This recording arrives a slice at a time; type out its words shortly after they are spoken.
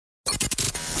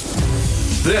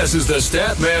This is the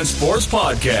StatMan Sports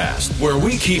Podcast, where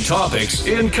we keep topics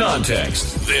in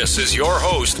context. This is your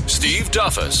host, Steve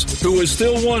Duffus, who is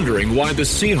still wondering why the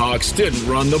Seahawks didn't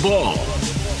run the ball.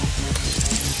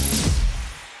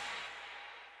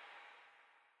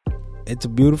 It's a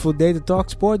beautiful day to talk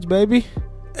sports, baby.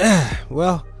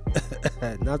 Well,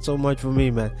 not so much for me,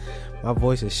 man. My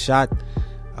voice is shot.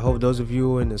 I hope those of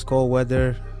you in this cold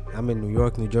weather, I'm in New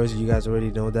York, New Jersey, you guys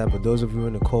already know that, but those of you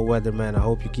in the cold weather, man, I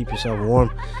hope you keep yourself warm,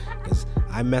 because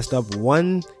I messed up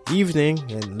one evening,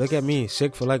 and look at me,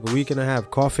 sick for like a week and a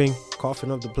half, coughing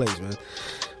up the place, man.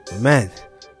 But man,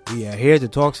 we are here to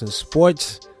talk some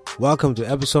sports. Welcome to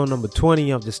episode number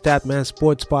 20 of the StatMan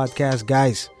Sports Podcast,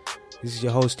 guys. This is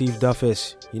your host, Steve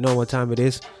Duffus. You know what time it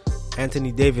is.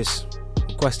 Anthony Davis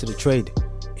requested a trade,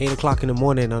 8 o'clock in the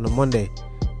morning on a Monday.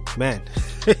 Man,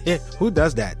 who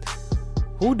does that?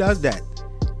 Who does that?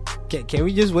 Can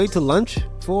we just wait till lunch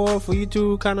for you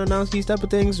to kind of announce these type of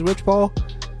things, Rich Paul?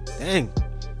 Dang,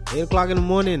 8 o'clock in the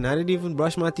morning. I didn't even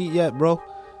brush my teeth yet, bro.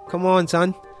 Come on,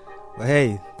 son. But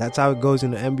hey, that's how it goes in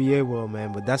the NBA world,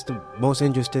 man. But that's the most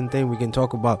interesting thing we can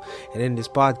talk about. And in this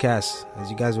podcast,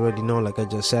 as you guys already know, like I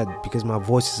just said, because my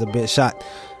voice is a bit shot,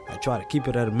 I try to keep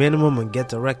it at a minimum and get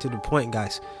direct to the point,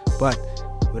 guys. But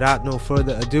without no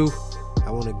further ado,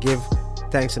 I want to give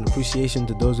thanks and appreciation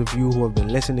to those of you who have been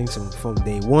listening from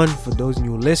day one. For those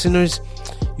new listeners,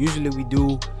 usually we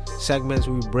do segments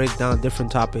where we break down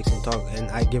different topics and talk, and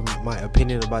I give my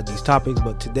opinion about these topics.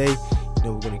 But today,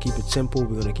 we're going to keep it simple,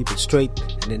 we're going to keep it straight,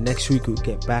 and then next week we'll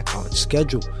get back on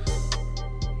schedule.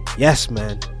 Yes,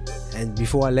 man. And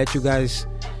before I let you guys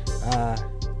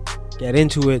get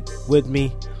into it with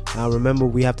me, remember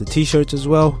we have the t-shirts as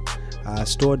well,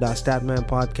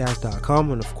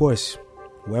 store.statmanpodcast.com, and of course,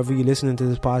 wherever you're listening to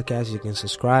this podcast, you can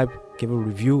subscribe, give a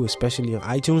review, especially on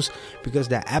iTunes, because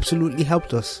that absolutely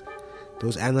helped us.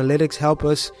 Those analytics help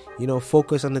us,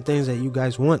 focus on the things that you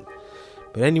guys want.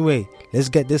 But anyway, let's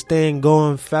get this thing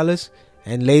going, fellas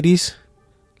and ladies.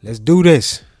 Let's do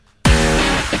this.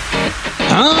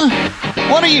 Huh?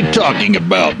 What are you talking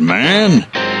about, man?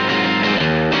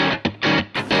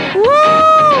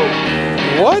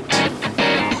 Woo! What?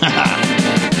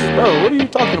 Bro, what are you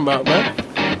talking about, man?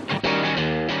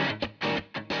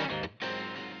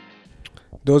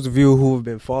 Those of you who have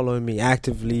been following me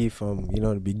actively from,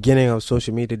 the beginning of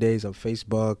social media days on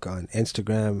Facebook, on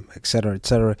Instagram,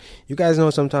 etc., you guys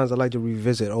know sometimes I like to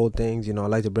revisit old things. I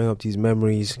like to bring up these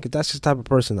memories because that's the type of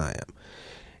person I am.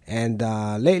 And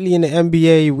lately in the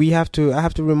NBA, I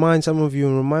have to remind some of you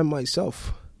and remind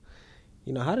myself,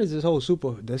 how does this whole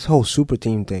super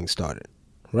team thing started,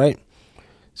 right?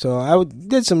 So I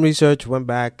did some research, went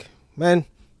back, man.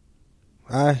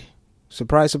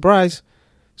 Surprise.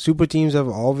 Super teams have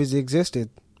always existed.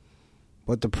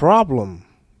 But the problem,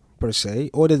 per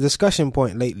se, or the discussion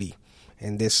point lately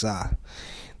in this, the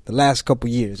last couple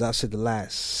years, I'll say the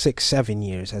last 6-7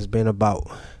 years, has been about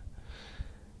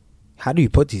how do you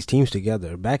put these teams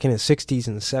together? Back in the 60s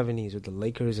and the 70s with the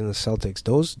Lakers and the Celtics,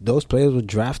 those players were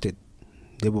drafted.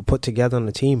 They were put together on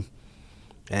a team.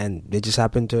 And they just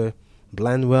happened to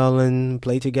blend well and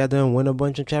play together and win a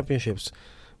bunch of championships.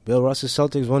 Bill Russell's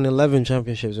Celtics won 11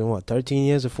 championships in 13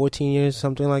 years or 14 years,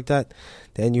 something like that.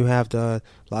 Then you have the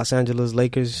Los Angeles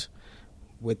Lakers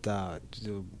with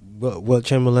Wilt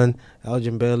Chamberlain,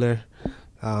 Elgin Baylor.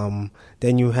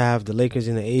 Then you have the Lakers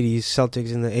in the 80s,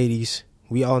 Celtics in the 80s.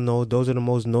 We all know those are the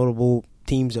most notable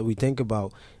teams that we think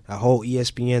about. A whole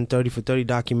ESPN 30 for 30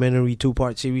 documentary,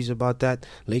 2-part series about that.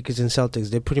 Lakers and Celtics,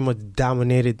 they pretty much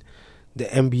dominated the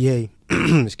NBA,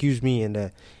 excuse me, in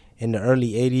the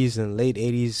early 80s and late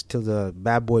 80s till the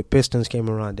bad boy Pistons came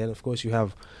around. Then, of course, you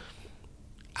have,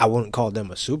 I wouldn't call them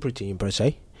a super team per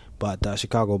se, but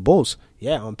Chicago Bulls.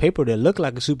 Yeah, on paper they look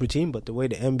like a super team, but the way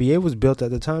the NBA was built at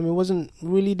the time, it wasn't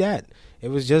really that. It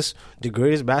was just the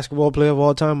greatest basketball player of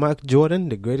all time, Michael Jordan,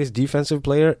 the greatest defensive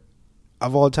player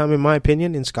of all time, in my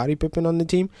opinion, and Scottie Pippen on the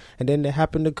team. And then they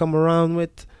happened to come around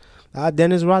with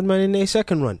Dennis Rodman in their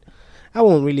second run. I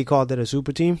won't really call that a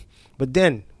super team. But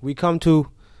then we come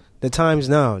to the times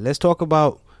now. Let's talk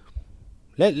about,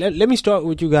 let me start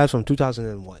with you guys from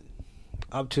 2001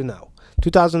 up to now.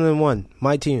 2001,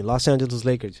 my team, Los Angeles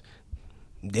Lakers.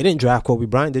 They didn't draft Kobe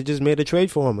Bryant. They just made a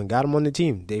trade for him and got him on the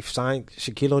team. They signed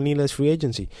Shaquille O'Neal as free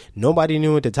agency. Nobody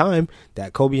knew at the time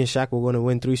that Kobe and Shaq were going to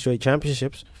win 3 straight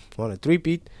championships on a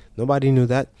three-peat. Nobody knew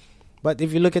that. But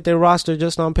if you look at their roster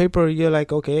just on paper, you're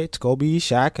like, okay, it's Kobe,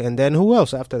 Shaq, and then who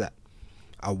else after that?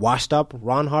 A washed-up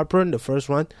Ron Harper in the first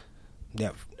run.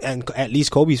 Yeah, and at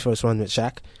least Kobe's first run with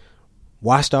Shaq.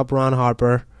 Washed-up Ron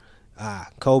Harper,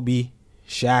 Kobe,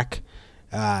 Shaq.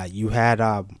 You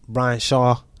had Brian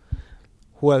Shaw.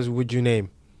 Who else would you name?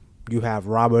 You have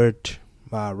Robert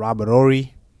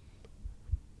Ory.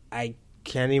 I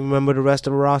can't even remember the rest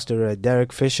of the roster.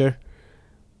 Derek Fisher.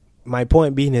 My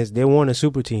point being is they weren't a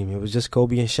super team. It was just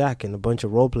Kobe and Shaq and a bunch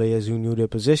of role players who knew their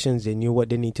positions. They knew what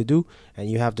they need to do. And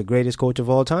you have the greatest coach of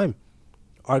all time,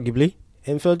 arguably,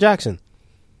 in Phil Jackson.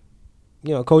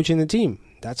 Coaching the team.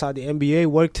 That's how the NBA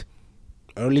worked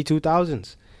early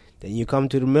 2000s. Then you come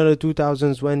to the middle of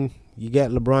 2000s when you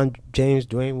get LeBron James,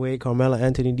 Dwayne Wade, Carmelo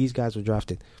Anthony. These guys were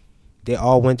drafted. They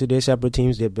all went to their separate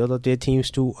teams. They built up their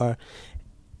teams to a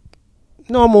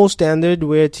normal standard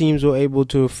where teams were able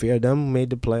to fear them, made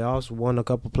the playoffs, won a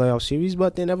couple playoff series,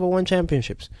 but they never won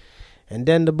championships. And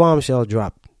then the bombshell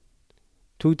dropped.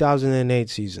 2008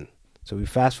 season. So we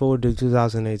fast forward to the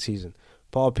 2008 season.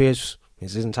 Paul Pierce,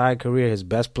 his entire career, his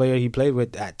best player he played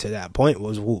with to that point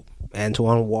was who?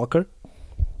 Antoine Walker.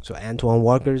 So Antoine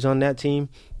Walker is on that team.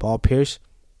 Paul Pierce.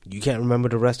 You can't remember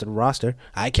the rest of the roster.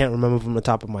 I can't remember from the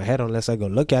top of my head unless I go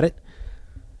look at it.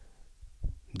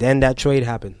 Then that trade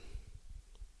happened.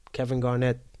 Kevin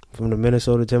Garnett from the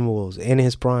Minnesota Timberwolves in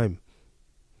his prime.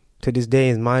 To this day,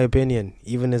 in my opinion,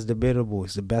 even as debatable,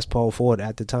 is the best power forward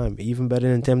at the time. Even better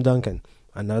than Tim Duncan.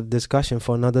 Another discussion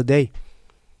for another day.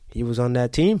 He was on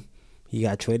that team. He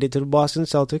got traded to the Boston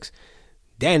Celtics.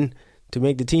 Then, to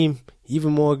make the team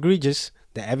even more egregious,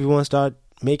 that everyone started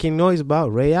making noise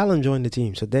about, Ray Allen joined the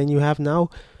team. So then you have now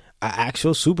an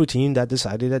actual super team that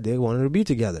decided that they wanted to be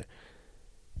together.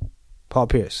 Paul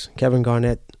Pierce, Kevin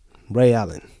Garnett, Ray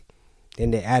Allen.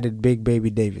 Then they added Big Baby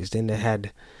Davis. Then they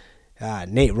had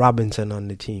Nate Robinson on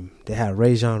the team. They had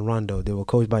Rajon Rondo. They were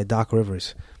coached by Doc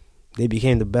Rivers. They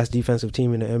became the best defensive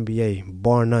team in the NBA,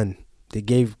 bar none. They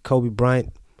gave Kobe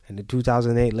Bryant and the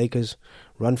 2008 Lakers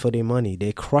run for their money.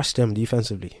 They crushed them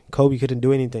defensively. Kobe couldn't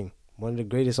do anything. One of the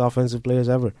greatest offensive players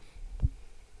ever.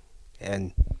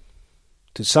 And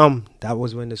to some, that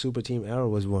was when the super team era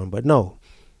was born. But no,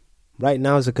 right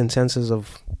now is a consensus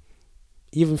of,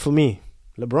 even for me,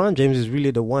 LeBron James is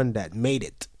really the one that made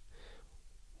it.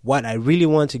 What I really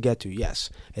want to get to, yes.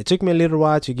 It took me a little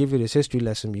while to give you this history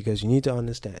lesson because you need to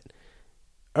understand.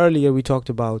 Earlier we talked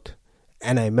about,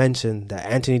 and I mentioned that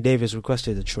Anthony Davis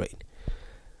requested a trade.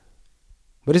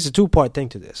 But it's a two-part thing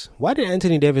to this. Why did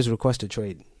Anthony Davis request a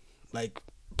trade? Like,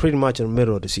 pretty much in the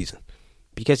middle of the season.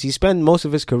 Because he spent most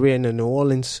of his career in the New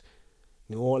Orleans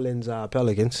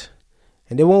Pelicans,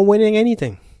 and they weren't winning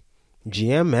anything.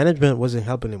 GM management wasn't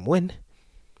helping him win.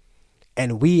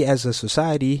 And we as a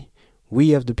society,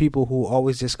 we of the people who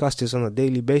always discuss this on a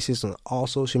daily basis on all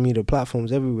social media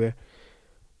platforms everywhere,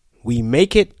 we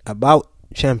make it about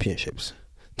championships.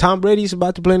 Tom Brady's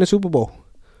about to play in the Super Bowl.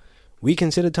 We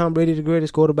consider Tom Brady the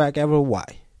greatest quarterback ever. Why?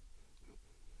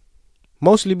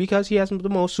 Mostly because he has the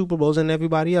most Super Bowls than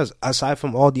everybody else, aside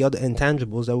from all the other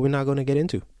intangibles that we're not going to get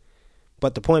into.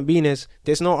 But the point being is,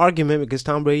 there's no argument because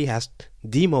Tom Brady has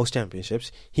the most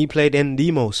championships. He played in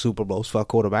the most Super Bowls for a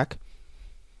quarterback.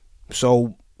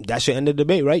 So that should end the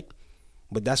debate, right?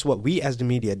 But that's what we as the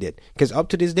media did. Because up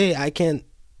to this day, I can't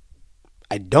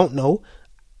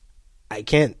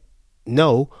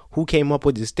know who came up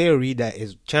with this theory that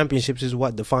is championships is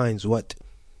what defines what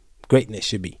greatness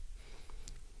should be.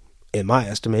 In my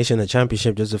estimation, a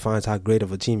championship just defines how great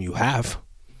of a team you have.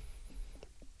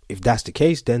 If that's the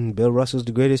case, then Bill Russell's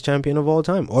the greatest champion of all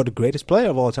time, or the greatest player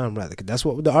of all time, rather. That's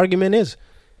what the argument is.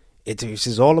 It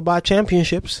is all about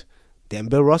championships. Then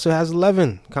Bill Russell has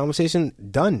 11. Conversation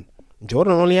done.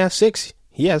 Jordan only has 6.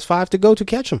 He has 5 to go to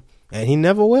catch him, and he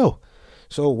never will.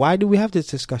 So why do we have this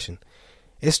discussion?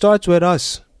 It starts with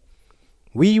us.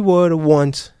 We were the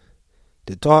ones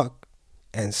to talk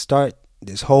and start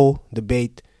this whole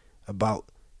debate about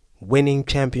winning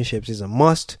championships is a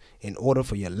must in order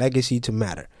for your legacy to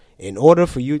matter. In order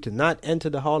for you to not enter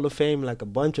the Hall of Fame like a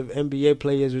bunch of NBA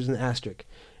players with an asterisk.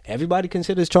 Everybody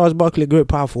considers Charles Barkley a great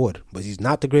power forward, but he's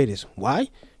not the greatest. Why?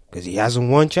 Because he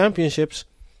hasn't won championships.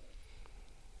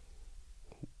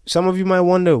 Some of you might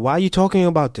wonder, why are you talking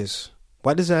about this?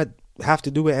 What does that have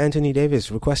to do with Anthony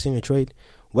Davis requesting a trade?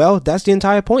 Well, that's the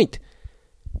entire point.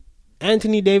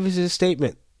 Anthony Davis's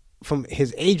statement from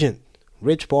his agent,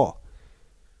 Rich Paul.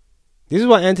 This is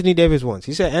what Anthony Davis wants.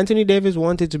 He said Anthony Davis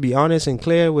wanted to be honest and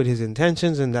clear with his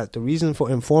intentions and that the reason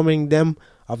for informing them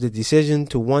of the decision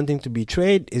to wanting to be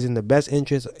traded is in the best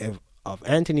interest of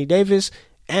Anthony Davis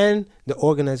and the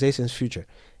organization's future.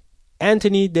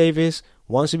 Anthony Davis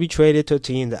wants to be traded to a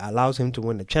team that allows him to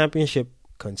win the championship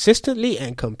consistently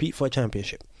and compete for a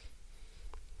championship.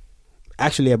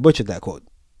 Actually, I butchered that quote.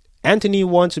 Anthony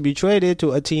wants to be traded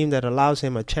to a team that allows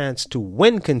him a chance to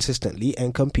win consistently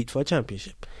and compete for a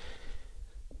championship.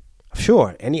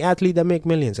 Sure, any athlete that makes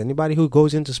millions, anybody who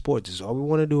goes into sports, is all we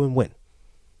want to do and win.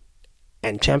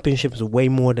 And championships are way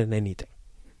more than anything.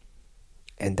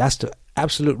 And that's the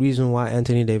absolute reason why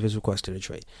Anthony Davis requested a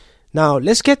trade. Now,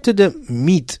 let's get to the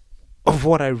meat of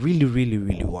what I really, really,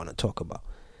 really want to talk about.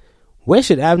 Where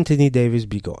should Anthony Davis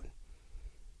be going?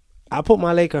 I put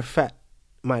my Laker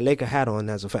hat on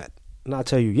as a fact. And I'll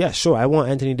tell you, yeah, sure, I want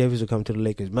Anthony Davis to come to the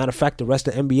Lakers. Matter of fact, the rest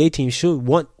of the NBA team should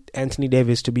want Anthony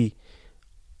Davis to be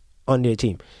on their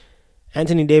team.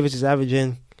 Anthony Davis is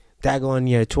averaging, daggone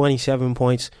near 27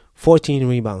 points, 14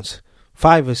 rebounds,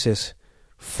 5 assists,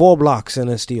 4 blocks, and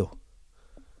a steal.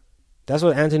 That's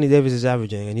what Anthony Davis is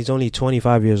averaging, and he's only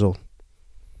 25 years old.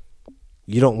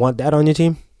 You don't want that on your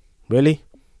team? Really?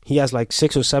 He has like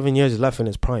 6 or 7 years left in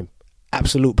his prime.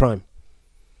 Absolute prime.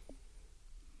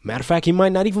 Matter of fact, he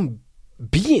might not even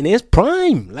be in his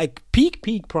prime. Like peak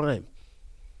prime.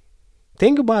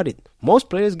 Think about it. Most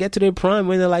players get to their prime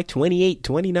when they're like 28,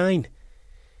 29.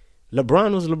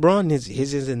 LeBron was LeBron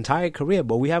his entire career,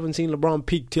 but we haven't seen LeBron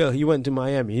peak till he went to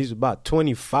Miami. He's about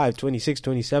 25, 26,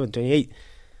 27, 28.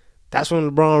 That's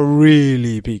when LeBron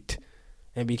really peaked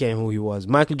and became who he was.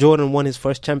 Michael Jordan won his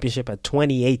first championship at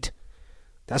 28.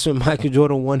 That's when Michael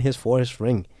Jordan won his first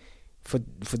ring. For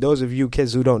those of you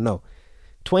kids who don't know.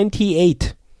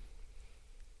 28.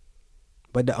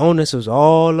 But the onus was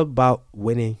all about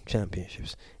winning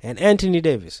championships. And Anthony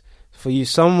Davis, for you,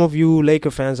 some of you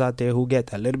Laker fans out there who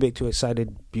get a little bit too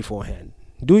excited beforehand,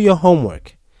 do your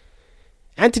homework.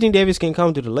 Anthony Davis can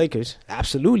come to the Lakers.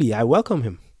 Absolutely, I welcome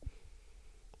him.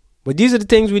 But these are the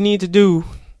things we need to do.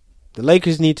 The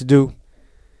Lakers need to do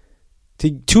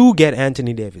to get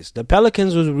Anthony Davis. The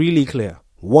Pelicans was really clear.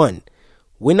 1,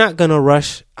 we're not going to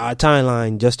rush our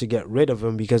timeline just to get rid of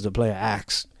him because the player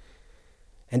asks.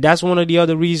 And that's one of the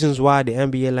other reasons why the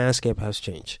NBA landscape has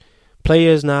changed.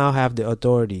 Players now have the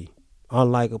authority,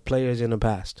 unlike players in the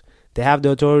past. They have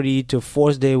the authority to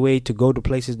force their way to go to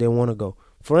places they want to go.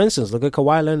 For instance, look at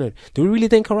Kawhi Leonard. Do we really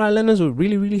think Kawhi Leonard was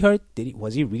really, really hurt?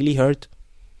 Was he really hurt?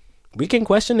 We can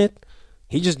question it.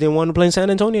 He just didn't want to play in San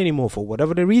Antonio anymore for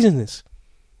whatever the reason is.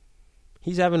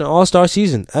 He's having an all-star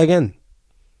season. Again,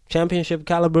 championship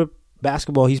caliber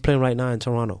basketball he's playing right now in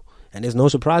Toronto. And there's no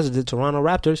surprise that the Toronto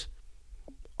Raptors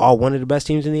are one of the best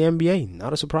teams in the NBA.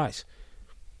 Not a surprise.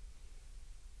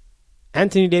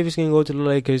 Anthony Davis can go to the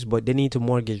Lakers, but they need to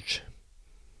mortgage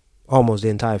almost the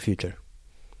entire future.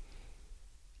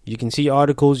 You can see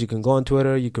articles, you can go on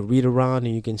Twitter, you can read around,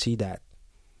 and you can see that.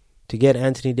 To get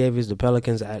Anthony Davis, the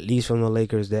Pelicans, at least from the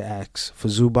Lakers, they ask for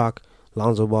Zubac,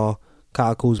 Lonzo Ball,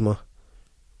 Kyle Kuzma,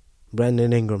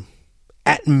 Brandon Ingram.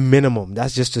 At minimum,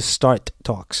 that's just to start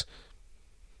talks.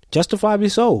 Justifiably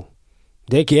so.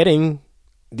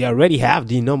 They already have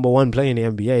the number 1 player in the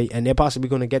NBA, and they're possibly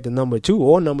going to get the number 2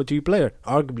 or number 3 player,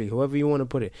 arguably, whoever you want to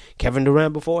put it. Kevin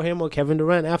Durant before him or Kevin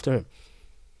Durant after him.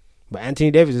 But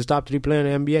Anthony Davis is top 3 player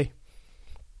in the NBA.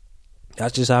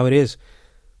 That's just how it is.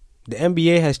 The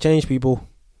NBA has changed, people.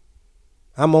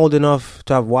 I'm old enough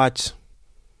to have watched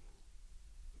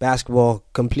basketball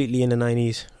completely in the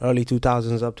 90s, early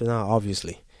 2000s up to now,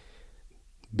 obviously.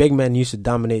 Big men used to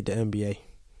dominate the NBA.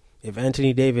 If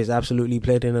Anthony Davis absolutely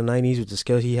played in the 90s with the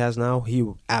skills he has now, he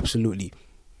would absolutely.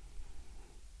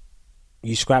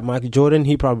 You scrap Michael Jordan,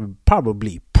 he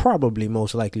probably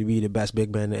most likely be the best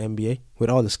big man in the NBA with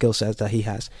all the skill sets that he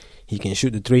has. He can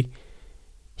shoot the 3.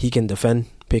 He can defend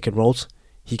pick and rolls.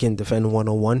 He can defend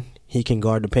one-on-one. He can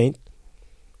guard the paint.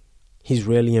 He's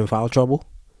rarely in foul trouble.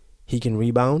 He can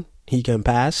rebound. He can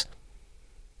pass.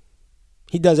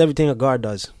 He does everything a guard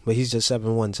does, but he's just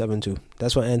 7'1", 7'2".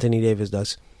 That's what Anthony Davis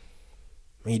does.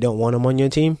 You don't want him on your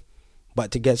team,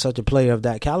 but to get such a player of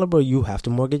that caliber, you have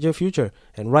to mortgage your future.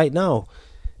 And right now,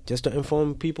 just to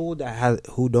inform people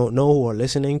who don't know, who are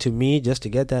listening to me, just to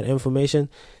get that information,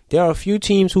 there are a few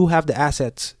teams who have the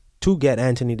assets to get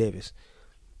Anthony Davis.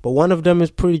 But one of them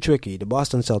is pretty tricky, the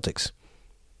Boston Celtics.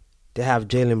 They have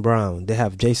Jaylen Brown. They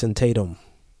have Jason Tatum.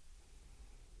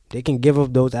 They can give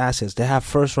up those assets. They have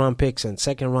first-round picks and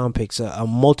second-round picks, a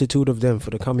multitude of them for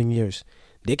the coming years.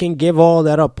 They can give all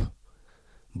that up.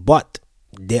 But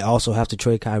they also have to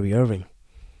trade Kyrie Irving.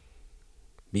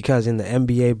 Because in the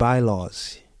NBA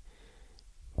bylaws,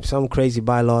 some crazy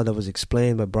bylaw that was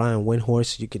explained by Brian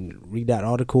Windhorst. You can read that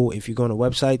article if you go on the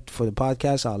website for the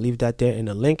podcast. I'll leave that there in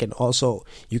the link. And also,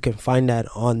 you can find that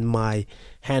on my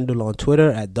handle on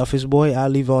Twitter at DuffusBoy. I'll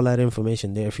leave all that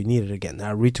information there if you need it again.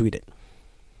 I'll retweet it.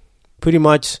 Pretty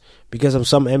much, because of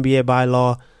some NBA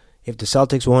bylaw, if the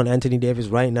Celtics want Anthony Davis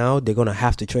right now, they're going to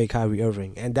have to trade Kyrie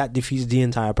Irving. And that defeats the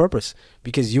entire purpose.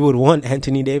 Because you would want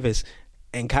Anthony Davis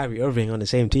and Kyrie Irving on the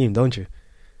same team, don't you?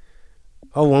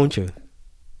 Or won't you?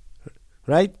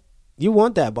 Right? You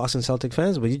want that, Boston Celtics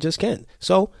fans, but you just can't.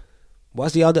 So,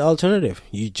 What's the other alternative?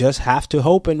 You just have to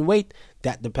hope and wait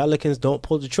that the Pelicans don't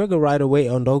pull the trigger right away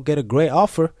or don't get a great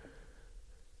offer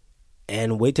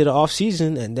and wait till the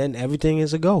offseason, and then everything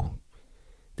is a go.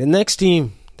 The next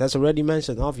team that's already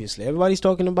mentioned, obviously. Everybody's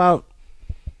talking about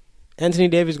Anthony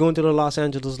Davis going to the Los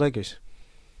Angeles Lakers.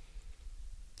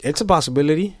 It's a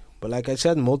possibility, but like I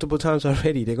said multiple times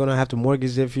already, they're going to have to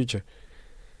mortgage their future.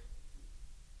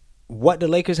 What the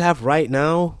Lakers have right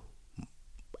now,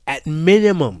 at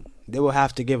minimum, they will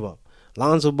have to give up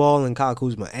Lonzo Ball and Kyle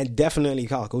Kuzma, and definitely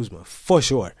Kyle Kuzma, for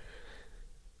sure.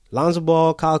 Lonzo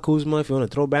Ball, Kyle Kuzma, if you want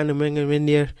to throw Brandon Ingram in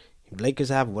there, Lakers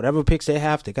have whatever picks they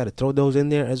have, they got to throw those in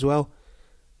there as well,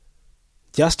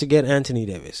 just to get Anthony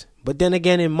Davis. But then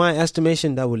again, in my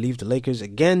estimation, that would leave the Lakers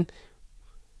again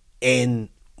in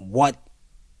what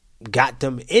got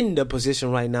them in the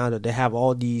position right now that they have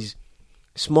all these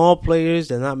small players,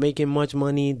 they're not making much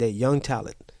money, they're young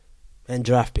talent and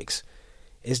draft picks.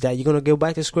 Is that you're going to go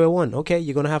back to square one. Okay,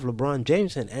 you're going to have LeBron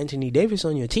James and Anthony Davis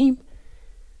on your team.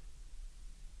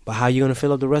 But how are you going to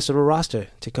fill up the rest of the roster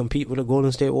to compete with the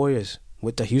Golden State Warriors,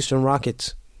 with the Houston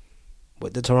Rockets,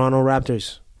 with the Toronto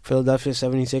Raptors, Philadelphia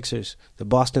 76ers, the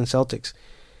Boston Celtics?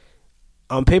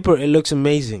 On paper, it looks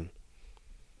amazing.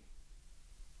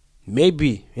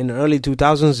 Maybe in the early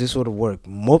 2000s, this would have worked.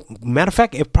 Matter of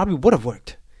fact, it probably would have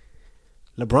worked.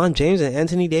 LeBron James and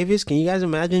Anthony Davis, can you guys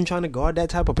imagine trying to guard that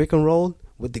type of pick and roll?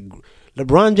 With the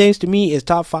LeBron James, to me, is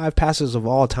top 5 passers of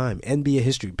all time, NBA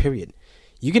history, period.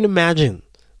 You can imagine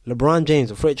LeBron James,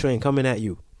 a freight train coming at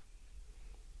you.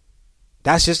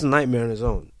 That's just a nightmare on his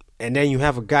own. And then you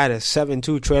have a guy that's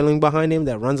 7'2", trailing behind him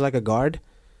that runs like a guard,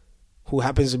 who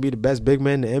happens to be the best big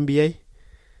man in the NBA.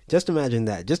 Just imagine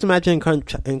that. Just imagine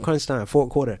in crunch time, fourth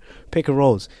quarter, pick and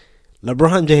rolls.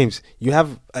 LeBron James, you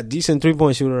have a decent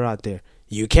three-point shooter out there.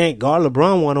 You can't guard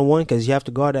LeBron one-on-one because you have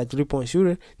to guard that three-point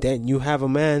shooter. Then you have a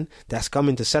man that's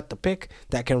coming to set the pick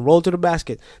that can roll to the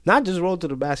basket. Not just roll to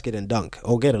the basket and dunk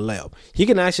or get a layup. He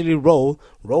can actually roll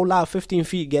out 15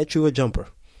 feet, get you a jumper.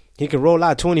 He can roll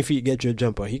out 20 feet, get you a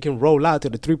jumper. He can roll out to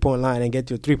the three-point line and get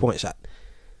you a three-point shot.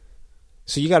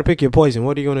 So you got to pick your poison.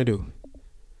 What are you going to do?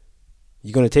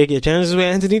 You going to take your chances with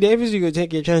Anthony Davis or you going to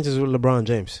take your chances with LeBron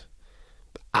James?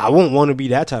 I won't want to be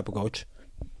that type of coach.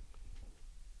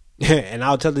 And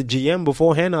I'll tell the GM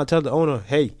beforehand, I'll tell the owner,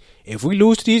 hey, if we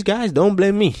lose to these guys, don't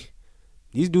blame me.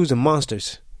 These dudes are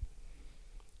monsters.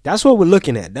 That's what we're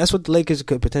looking at. That's what the Lakers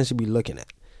could potentially be looking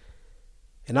at.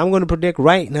 And I'm going to predict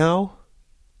right now,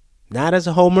 not as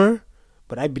a homer,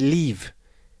 but I believe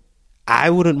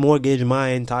I wouldn't mortgage my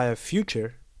entire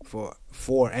future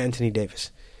for Anthony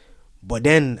Davis. But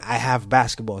then I have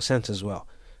basketball sense as well.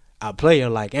 A player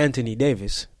like Anthony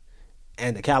Davis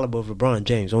and the caliber of LeBron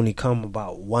James only come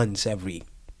about once every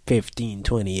 15,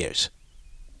 20 years.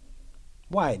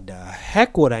 Why the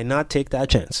heck would I not take that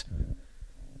chance?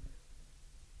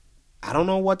 I don't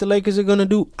know what the Lakers are going to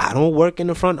do. I don't work in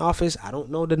the front office. I don't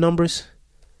know the numbers.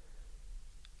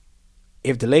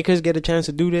 If the Lakers get a chance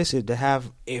to do this, if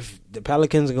the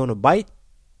Pelicans are going to bite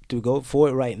to go for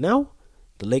it right now,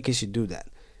 the Lakers should do that.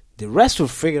 The rest will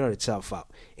figure itself out.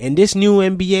 In this new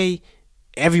NBA,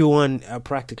 everyone are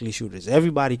practically shooters.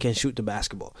 Everybody can shoot the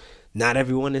basketball. Not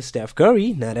everyone is Steph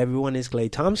Curry. Not everyone is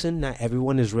Klay Thompson. Not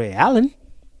everyone is Ray Allen.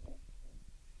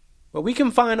 But we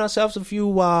can find ourselves a few.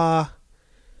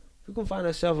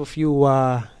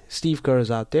 Steve Kerrs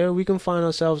out there. We can find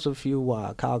ourselves a few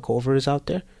Kyle Korvers out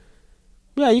there.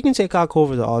 Yeah, you can say Kyle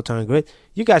Korver is an all-time great.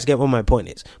 You guys get what my point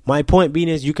is. My point being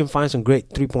is you can find some great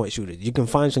three-point shooters. You can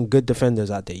find some good defenders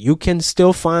out there. You can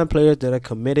still find players that are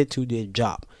committed to their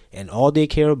job. And all they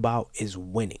care about is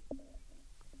winning.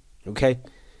 Okay?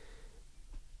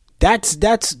 That's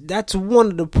one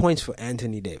of the points for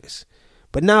Anthony Davis.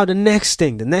 But now the next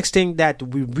thing that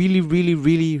we really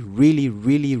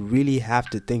have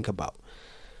to think about.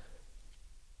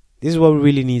 This is what we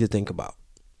really need to think about.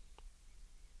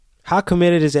 How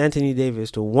committed is Anthony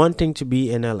Davis to wanting to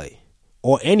be in LA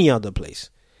or any other place?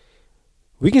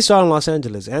 We can start in Los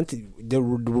Angeles. The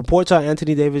reports are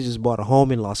Anthony Davis just bought a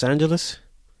home in Los Angeles.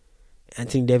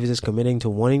 Anthony Davis is committing to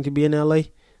wanting to be in LA.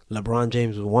 LeBron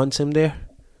James wants him there.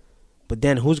 But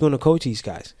then who's going to coach these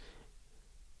guys?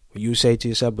 You say to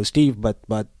yourself, but Steve, but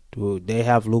they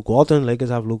have Luke Walton. Lakers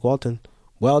have Luke Walton.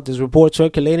 Well, there's reports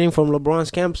circulating from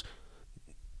LeBron's camps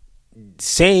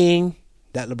saying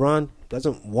that LeBron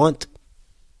doesn't want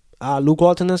Luke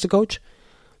Walton as the coach.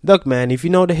 Look, man, if you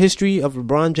know the history of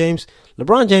LeBron James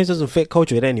doesn't fit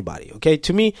coach with anybody, okay?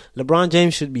 To me, LeBron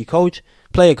James should be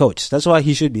player coach. That's what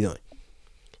he should be doing.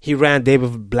 He ran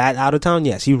David Blatt out of town.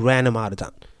 Yes, he ran him out of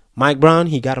town. Mike Brown,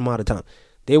 he got him out of town.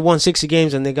 They won 60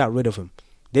 games and they got rid of him.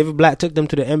 David Blatt took them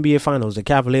to the NBA Finals, the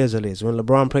Cavaliers at least, when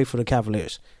LeBron played for the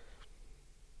Cavaliers.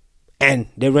 And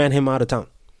they ran him out of town.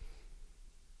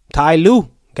 Ty Lue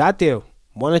got there,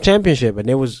 won a championship, and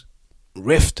there was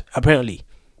rift, apparently,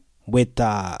 with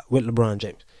LeBron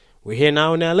James. We're here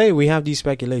now in LA, we have these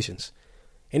speculations.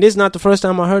 And this is not the first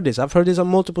time I heard this. I've heard this on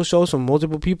multiple shows from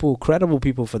multiple people, credible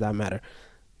people for that matter,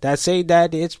 that say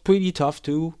that it's pretty tough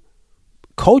to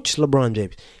coach LeBron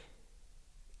James.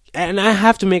 And I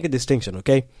have to make a distinction,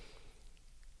 okay?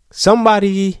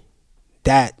 Somebody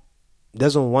that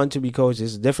doesn't want to be coached,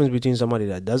 there's a difference between somebody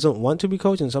that doesn't want to be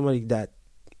coached and somebody that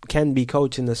can be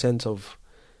coached, in the sense of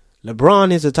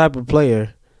LeBron is the type of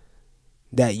player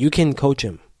that you can coach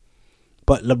him.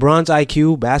 But LeBron's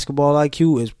IQ, basketball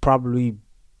IQ, is probably,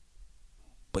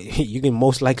 but you can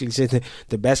most likely say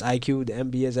the best IQ the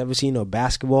NBA has ever seen or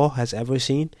basketball has ever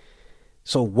seen.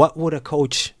 So what would a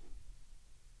coach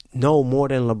know more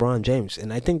than LeBron James?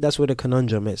 And I think that's where the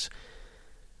conundrum is.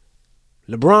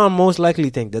 LeBron most likely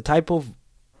think the type of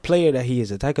player that he is,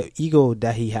 the type of ego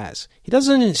that he has, he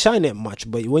doesn't shine it much,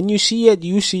 but when you see it,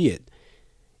 you see it.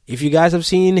 If you guys have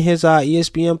seen his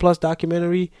ESPN Plus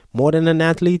documentary, More Than an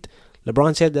Athlete,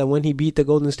 LeBron said that when he beat the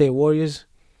Golden State Warriors,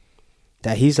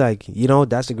 that he's like,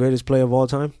 that's the greatest player of all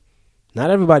time.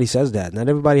 Not everybody says that. Not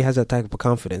everybody has that type of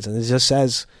confidence. And it just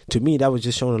says, to me, that was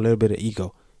just showing a little bit of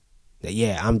ego. That,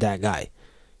 yeah, I'm that guy.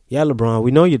 Yeah, LeBron,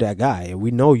 we know you're that guy. And we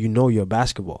know your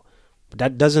basketball. But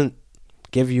that doesn't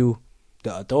give you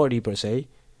the authority, per se,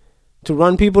 to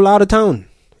run people out of town.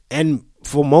 And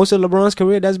for most of LeBron's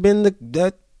career, that's been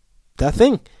the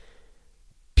thing.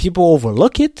 People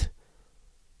overlook it.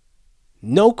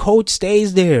 No coach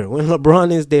stays there when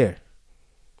LeBron is there.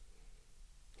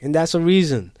 And that's a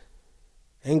reason.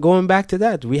 And going back to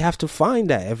that, we have to find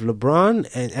that. If LeBron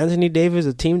and Anthony Davis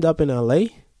are teamed up in LA,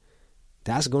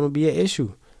 that's going to be an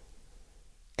issue.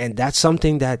 And that's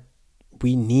something that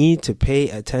we need to pay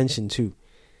attention to.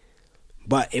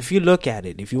 But if you look at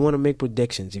it, if you want to make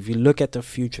predictions, if you look at the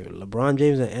future, LeBron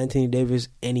James and Anthony Davis,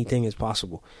 anything is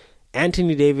possible.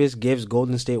 Anthony Davis gives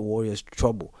Golden State Warriors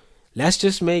trouble. Let's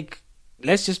just play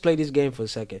this game for a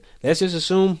second. Let's just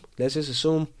assume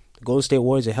the Golden State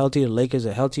Warriors are healthy, the Lakers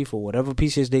are healthy for whatever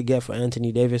pieces they get for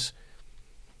Anthony Davis.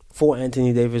 For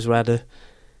Anthony Davis, rather.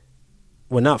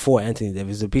 Well, not for Anthony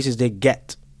Davis. The pieces they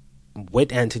get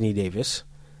with Anthony Davis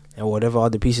and whatever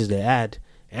other pieces they add.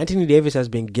 Anthony Davis has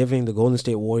been giving the Golden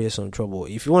State Warriors some trouble.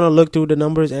 If you want to look through the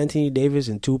numbers, Anthony Davis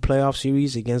in 2 playoff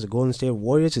series against the Golden State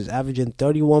Warriors is averaging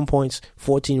 31 points,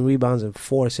 14 rebounds, and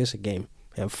 4 assists a game,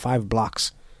 and 5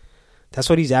 blocks. That's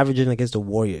what he's averaging against the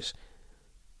Warriors.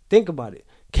 Think about it.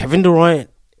 Kevin Durant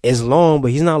is long,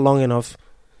 but he's not long enough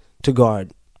to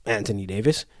guard Anthony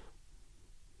Davis.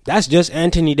 That's just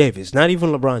Anthony Davis, not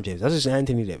even LeBron James. That's just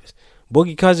Anthony Davis.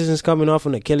 Boogie Cousins is coming off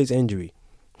an Achilles injury.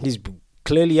 He's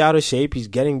clearly out of shape. He's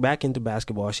getting back into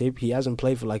basketball shape. He hasn't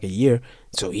played for like a year,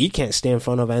 so he can't stay in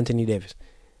front of Anthony Davis.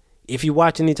 If you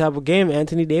watch any type of game,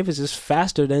 Anthony Davis is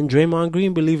faster than Draymond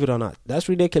Green, believe it or not. That's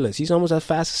ridiculous. He's almost as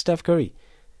fast as Steph Curry.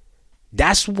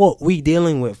 That's what we're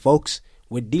dealing with, folks.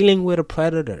 We're dealing with a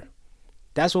predator.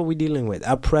 That's what we're dealing with,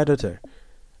 a predator.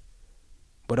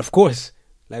 But of course,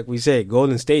 like we say,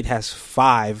 Golden State has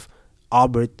 5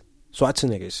 Albert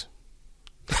Schwarzeneggers.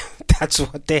 That's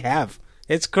what they have.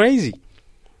 It's crazy.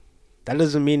 That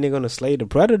doesn't mean they're going to slay the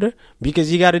predator,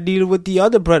 because you got to deal with the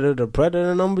other predator,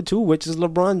 predator number 2, which is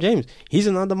LeBron James. He's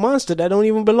another monster that don't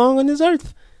even belong on this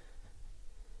earth.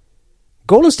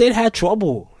 Golden State had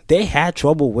trouble. They had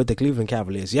trouble with the Cleveland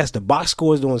Cavaliers. Yes, the box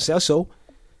scores don't say so.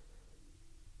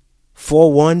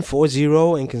 4-1,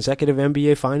 4-0 in consecutive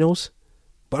NBA Finals.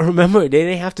 But remember, they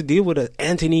didn't have to deal with an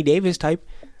Anthony Davis type.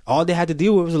 All they had to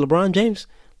deal with was LeBron James.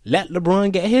 Let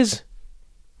LeBron get his.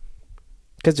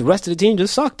 Because the rest of the team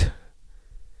just sucked.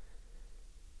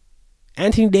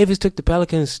 Anthony Davis took the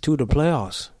Pelicans to the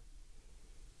playoffs.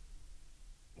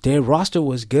 Their roster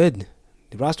was good.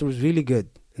 The roster was really good.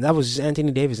 And that was just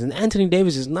Anthony Davis. And Anthony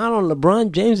Davis is not on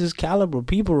LeBron James's caliber.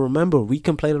 People remember, we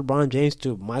compare LeBron James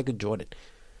to Michael Jordan.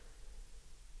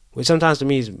 Which sometimes to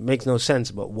me makes no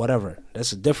sense, but whatever.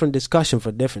 That's a different discussion for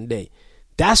a different day.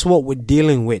 That's what we're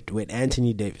dealing with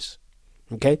Anthony Davis.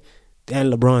 Okay?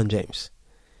 And LeBron James.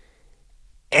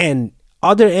 And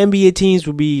other NBA teams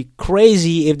would be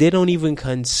crazy if they don't even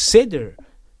consider,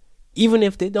 even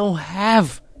if they don't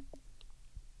have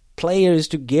players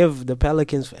to give the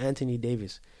Pelicans for Anthony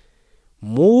Davis.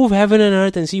 Move heaven and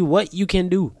earth and see what you can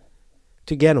do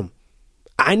to get him.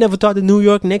 I never thought the New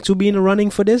York Knicks would be in the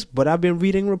running for this, but I've been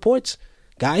reading reports.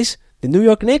 Guys, the New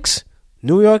York Knicks,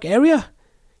 New York area,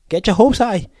 get your hopes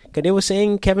high. Because they were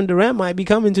saying Kevin Durant might be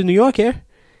coming to New York here.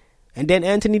 And then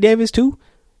Anthony Davis too.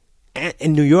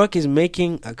 And New York is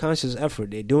making a conscious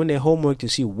effort. They're doing their homework to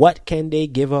see what can they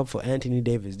give up for Anthony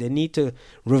Davis. They need to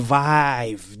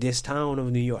revive this town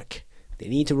of New York. They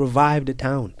need to revive the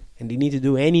town. And they need to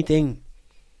do anything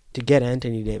to get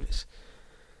Anthony Davis.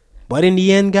 But in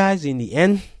the end, guys,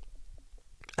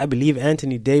 I believe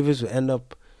Anthony Davis will end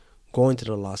up going to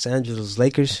the Los Angeles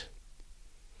Lakers.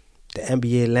 The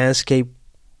NBA landscape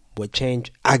will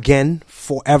change again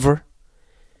forever,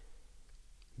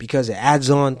 because it adds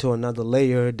on to another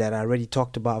layer that I already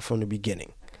talked about from the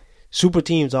beginning. Super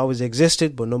teams always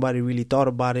existed, but nobody really thought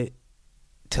about it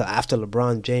till after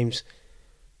LeBron James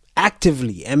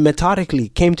actively and methodically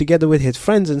came together with his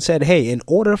friends and said, hey, in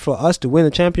order for us to win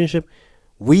a championship,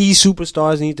 we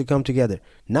superstars need to come together.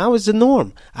 Now it's the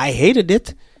norm. I hated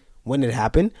it when it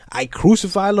happened. I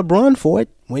crucified LeBron for it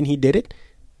when he did it.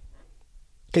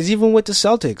 Because even with the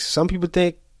Celtics, some people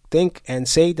think and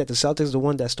say that the Celtics are the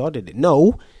one that started it.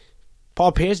 No.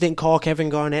 Paul Pierce didn't call Kevin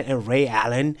Garnett and Ray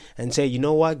Allen and say, you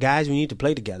know what, guys, we need to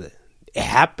play together. It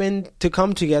happened to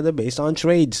come together based on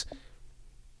trades.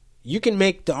 You can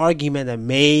make the argument that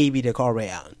maybe they called Ray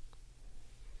Allen.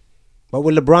 But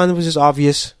with LeBron, it was just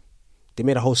obvious. They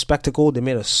made a whole spectacle. They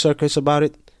made a circus about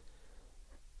it.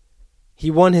 He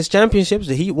won his championships.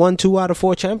 The Heat won 2 out of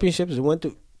 4 championships. They went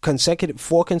to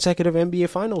 4 consecutive NBA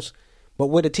finals. But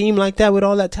with a team like that, with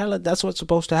all that talent, that's what's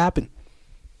supposed to happen.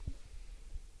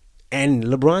 And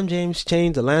LeBron James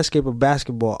changed the landscape of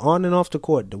basketball on and off the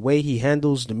court. The way he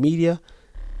handles the media,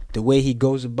 the way he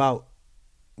goes about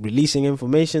releasing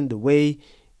information, the way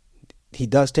he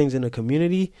does things in the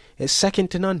community is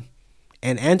second to none.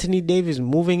 And Anthony Davis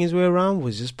moving his way around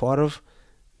was just part of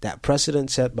that precedent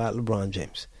set by LeBron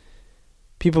James.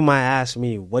 People might ask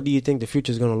me, what do you think the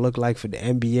future is going to look like for the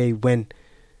NBA when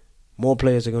more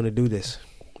players are going to do this?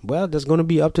 Well, that's going to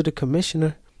be up to the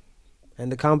commissioner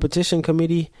and the competition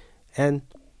committee and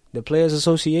the Players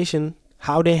Association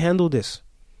how they handle this.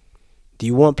 Do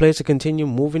you want players to continue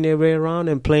moving their way around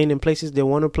and playing in places they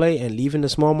want to play and leaving the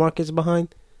small markets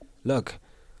behind? Look,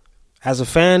 as a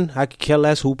fan, I could care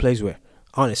less who plays where.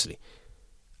 Honestly,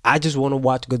 I just want to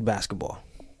watch good basketball.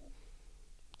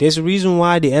 There's a reason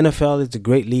why the NFL is a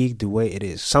great league the way it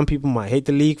is. Some people might hate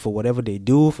the league for whatever they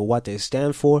do, for what they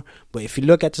stand for. But if you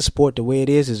look at the sport the way it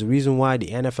is, there's a reason why the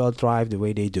NFL thrive the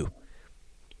way they do.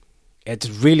 It's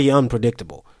really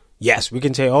unpredictable. Yes, we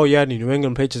can say, oh yeah, the New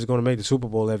England Patriots are going to make the Super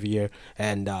Bowl every year.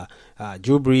 And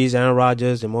Drew Brees, Aaron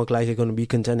Rodgers, they're more likely going to be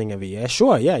contending every year.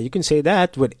 Sure, yeah, you can say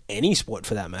that with any sport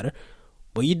for that matter.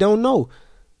 But you don't know.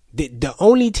 The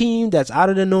only team that's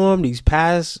out of the norm these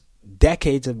past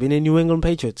decades have been the New England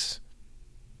Patriots.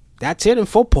 That's it in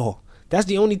football. That's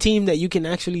the only team that you can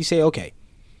actually say, okay,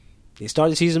 they start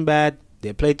the season bad,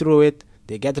 they play through it,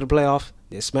 they get to the playoffs,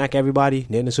 they smack everybody,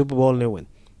 they're in the Super Bowl and they win.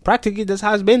 Practically that's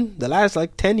how it's been the last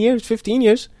 10 years, 15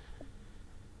 years.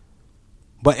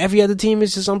 But every other team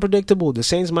is just unpredictable. The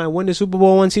Saints might win the Super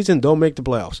Bowl one season, don't make the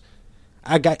playoffs.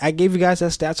 I gave you guys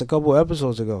that stats a couple of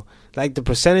episodes ago. Like the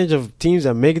percentage of teams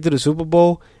that make it to the Super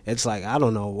Bowl, it's like, I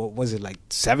don't know, what was it,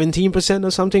 17% or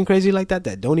something crazy like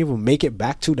that don't even make it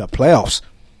back to the playoffs.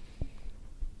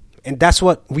 And that's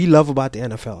what we love about the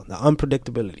NFL, the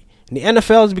unpredictability. And the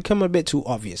NFL has become a bit too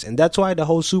obvious. And that's why the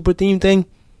whole super team thing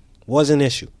was an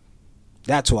issue.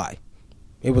 That's why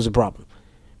it was a problem.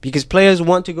 Because players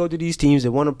want to go to these teams, they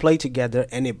want to play together,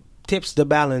 and it tips the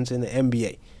balance in the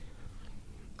NBA.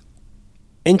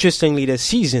 Interestingly, this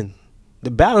season,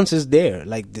 the balance is there.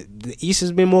 The East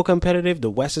has been more competitive, the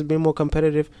West has been more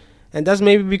competitive, and that's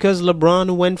maybe because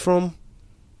LeBron went from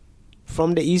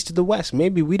the East to the West.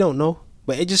 Maybe, we don't know,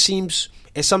 but it just seems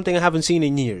it's something I haven't seen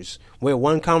in years, where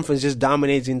one conference just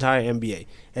dominates the entire NBA.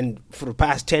 And for the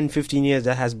past 10, 15 years,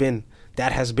 that has been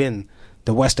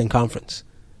the Western Conference.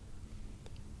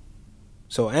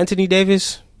 So Anthony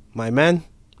Davis, my man,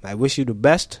 I wish you the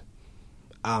best.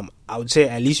 I would say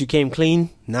at least you came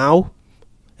clean now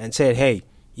and said, hey,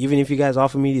 even if you guys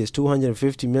offer me this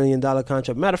 $250 million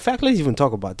contract. Matter of fact, let's even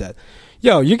talk about that.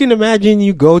 Yo, you can imagine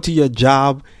you go to your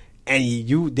job and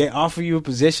they offer you a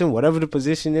position, whatever the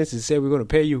position is, and say we're going to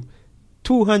pay you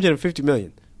 $250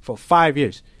 million for 5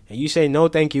 years. And you say, no,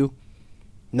 thank you.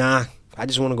 Nah, I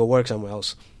just want to go work somewhere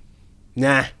else.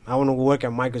 Nah, I want to go work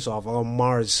at Microsoft or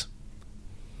Mars.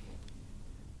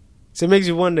 So it makes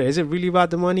you wonder, is it really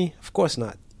about the money? Of course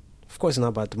not. Of course not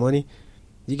about the money.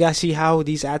 You guys see how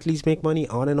these athletes make money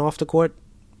on and off the court?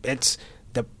 Now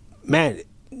the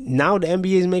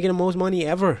NBA is making the most money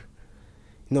ever.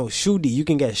 You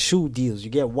can get shoe deals, you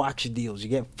get watch deals, you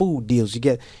get food deals,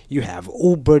 you have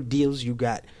Uber deals, you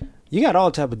got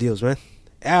all type of deals, man.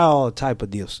 All type of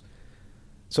deals.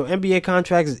 So NBA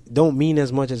contracts don't mean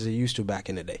as much as they used to back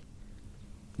in the day.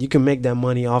 You can make that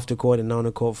money off the court and on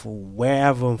the court for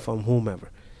wherever and from whomever.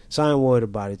 So I ain't worried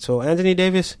about it. So Anthony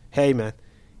Davis, hey man,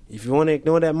 if you want to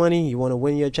ignore that money, you want to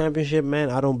win your championship, man,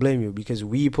 I don't blame you because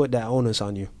we put that onus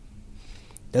on you.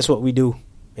 That's what we do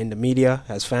in the media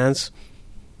as fans.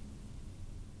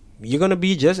 You're going to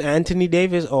be just Anthony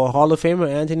Davis or Hall of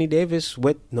Famer Anthony Davis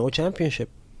with no championship.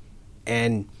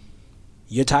 And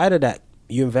you're tired of that.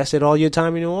 You invested all your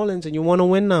time in New Orleans and you want to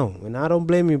win now. And I don't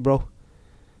blame you, bro.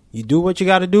 You do what you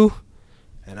got to do.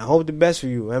 And I hope the best for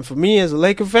you. And for me as a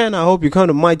Laker fan, I hope you come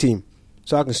to my team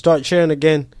so I can start cheering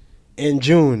again in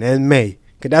June and May.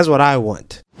 Because that's what I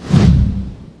want.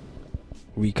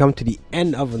 We come to the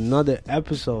end of another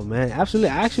episode, man. Absolutely,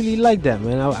 I actually like that,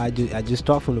 man. I just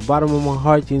talk from the bottom of my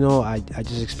heart, you know. I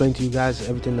just explained to you guys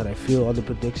everything that I feel, all the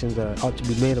predictions that ought to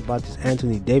be made about this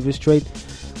Anthony Davis trade.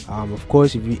 Of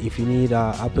course, if you need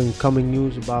up and coming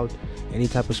news about any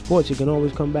type of sports, you can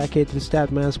always come back here to the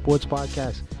StatMan Sports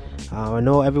Podcast. I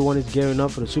know everyone is gearing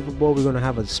up for the Super Bowl. We're going to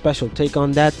have a special take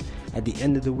on that at the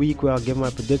end of the week where I'll give my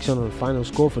prediction on the final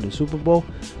score for the Super Bowl.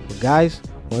 But guys,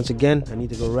 once again, I need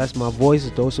to go rest my voice.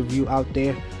 Those of you out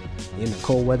there in the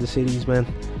cold weather cities, man,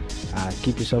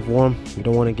 keep yourself warm. You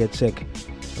don't want to get sick.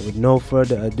 And with no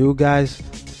further ado, guys,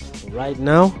 right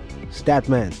now,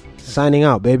 StatMan signing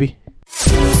out, baby.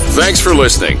 Thanks for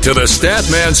listening to the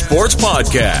StatMan Sports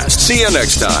Podcast. See you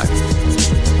next time.